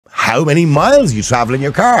how many miles you travel in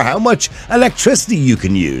your car, how much electricity you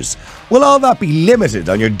can use. Will all that be limited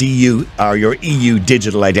on your DU or your EU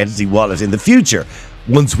digital identity wallet in the future,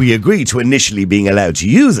 once we agree to initially being allowed to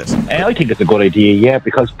use it? I think it's a good idea, yeah,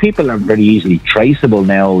 because people are very easily traceable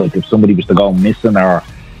now. Like if somebody was to go missing, or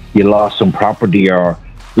you lost some property, or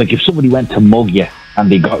like if somebody went to mug you and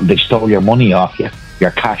they stole your money off you,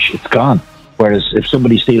 your cash, it's gone. Whereas if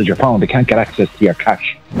somebody steals your phone, they can't get access to your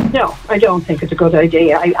cash. No, I don't think it's a good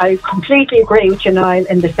idea. I completely agree with you, Niall,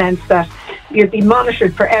 in the sense that you'll be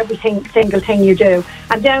monitored for every single thing you do.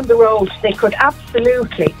 And down the road, they could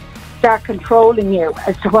absolutely start controlling you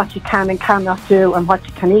as to what you can and cannot do, and what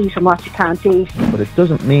you can eat and what you can't eat. But it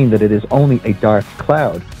doesn't mean that it is only a dark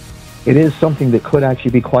cloud. It is something that could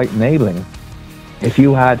actually be quite enabling. If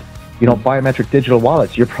you had, biometric digital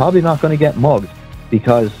wallets, you're probably not going to get mugged,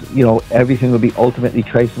 because, everything will be ultimately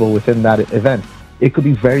traceable within that event. It could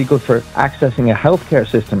be very good for accessing a healthcare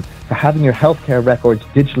system, for having your healthcare records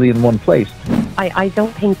digitally in one place. I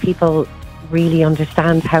don't think people really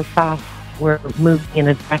understand how fast we're moving in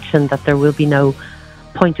a direction that there will be no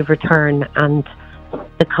point of return, and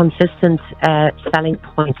the consistent selling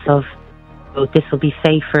points of, this will be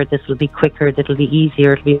safer, this will be quicker, this will be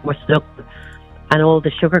easier, it'll be more seductive, and all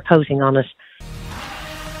the sugarcoating on it